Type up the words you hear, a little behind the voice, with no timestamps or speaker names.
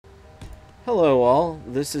Hello all,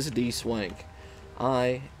 this is Dswank.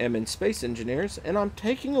 I am in Space Engineers, and I'm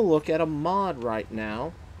taking a look at a mod right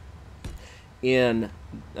now in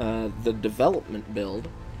the development build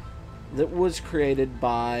that was created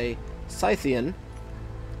by Cython,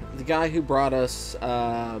 the guy who brought us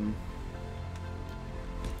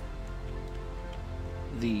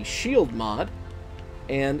the Shield mod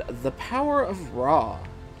and the Power of Ra,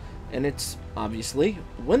 and it's obviously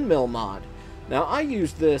Windmill mod. Now, I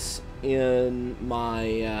used this in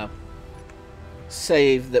my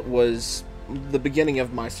save that was the beginning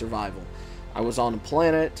of my survival. I was on a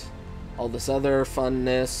planet, all this other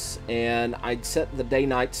funness, and I'd set the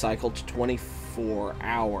day-night cycle to 24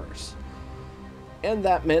 hours. And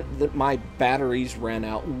that meant that my batteries ran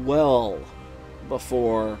out well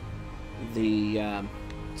before the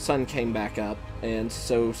sun came back up, and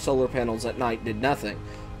so solar panels at night did nothing.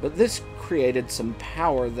 But this created some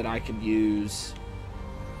power that I could use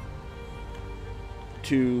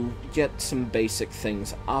to get some basic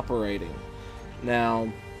things operating.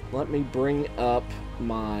 Now, let me bring up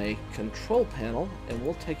my control panel and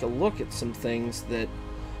we'll take a look at some things that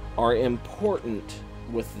are important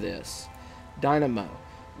with this. Dynamo.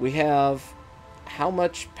 We have how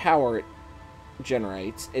much power it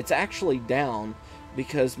generates. It's actually down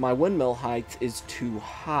because my windmill height is too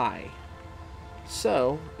high.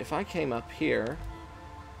 So, if I came up here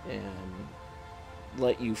and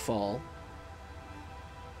let you fall,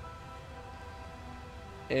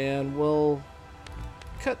 and we'll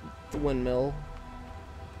cut the windmill,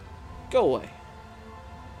 go away.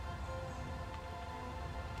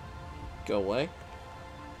 Go away.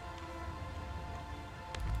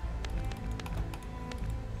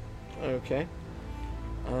 Okay.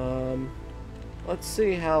 Let's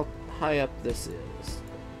see how high up this is.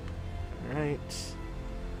 Alright.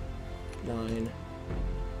 9.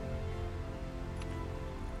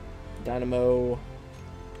 Dynamo.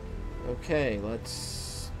 Okay,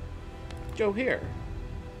 let's go here.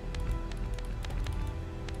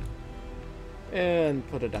 And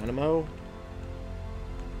put a dynamo.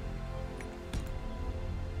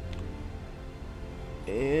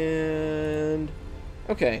 And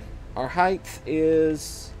okay, our height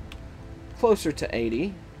is closer to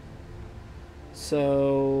 80.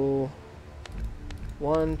 So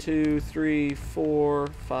 1, 2, 3, 4,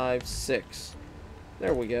 5, 6.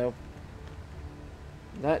 There we go.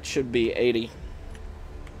 That should be 80.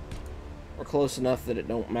 Or close enough that it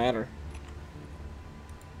don't matter.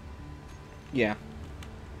 Yeah.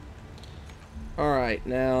 Alright,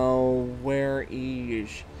 now where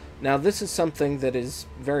is... Now this is something that is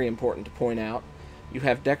very important to point out. You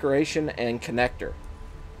have decoration and connector.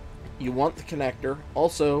 You want the connector.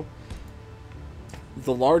 Also,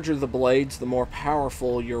 the larger the blades, the more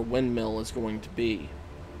powerful your windmill is going to be.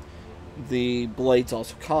 The blades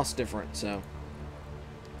also cost different, so.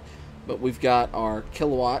 But we've got our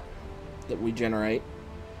kilowatt that we generate,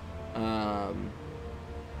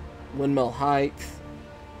 windmill height,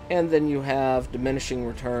 and then you have diminishing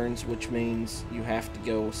returns, which means you have to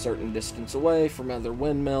go a certain distance away from other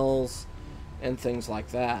windmills and things like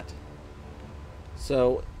that.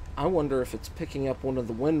 So I wonder if it's picking up one of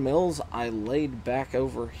the windmills I laid back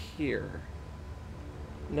over here.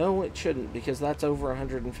 No, it shouldn't, because that's over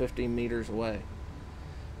 150 meters away.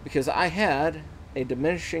 Because I had a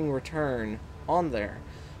diminishing return on there.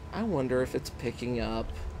 I wonder if it's picking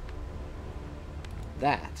up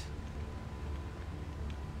that.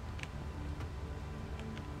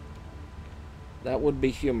 That would be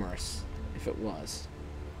humorous if it was.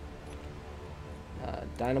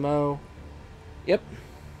 Dynamo. Yep.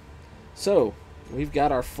 So, we've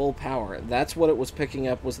got our full power. That's what it was picking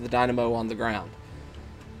up, was the dynamo on the ground.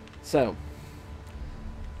 So,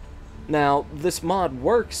 now, this mod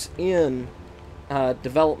works in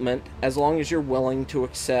development as long as you're willing to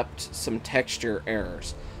accept some texture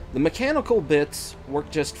errors. The mechanical bits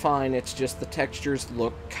work just fine, it's just the textures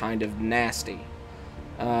look kind of nasty.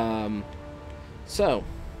 One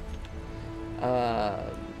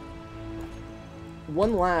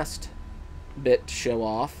last bit to show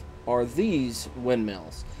off are these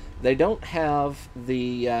windmills. They don't have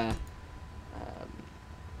the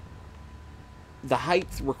height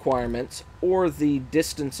requirements or the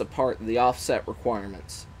distance apart, the offset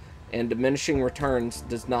requirements, and diminishing returns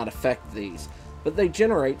does not affect these, but they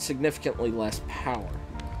generate significantly less power.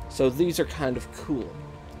 So these are kind of cool.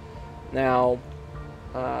 Now,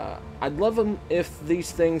 I'd love them if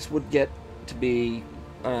these things would get to be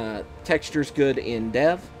textures good in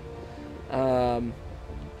dev.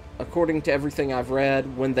 According to everything I've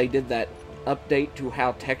read, when they did that update to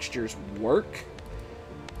how textures work,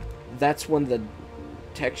 that's when the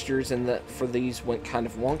textures for these went kind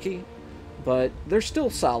of wonky. but they're still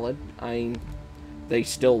solid. They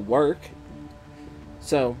still work.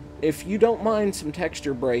 So, if you don't mind some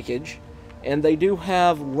texture breakage, and they do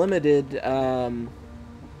have limited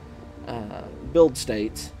build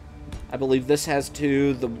states. I believe this has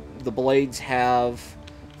 2, the blades have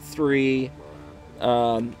 3,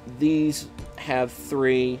 these have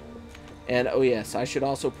 3, and oh yes, I should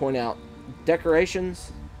also point out,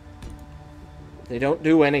 decorations, they don't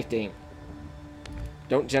do anything.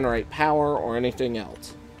 Don't generate power or anything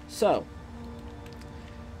else. So,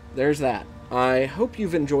 there's that. I hope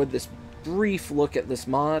you've enjoyed this brief look at this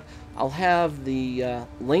mod. I'll have the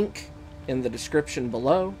link in the description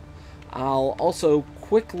below. I'll also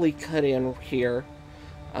quickly cut in here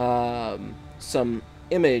some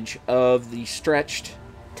image of the stretched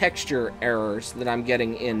texture errors that I'm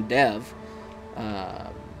getting in dev.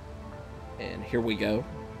 And here we go.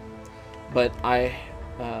 But I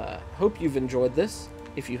hope you've enjoyed this.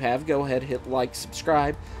 If you have, go ahead, hit like,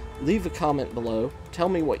 subscribe, leave a comment below, tell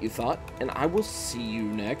me what you thought, and I will see you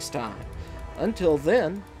next time. Until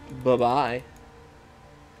then, bye-bye.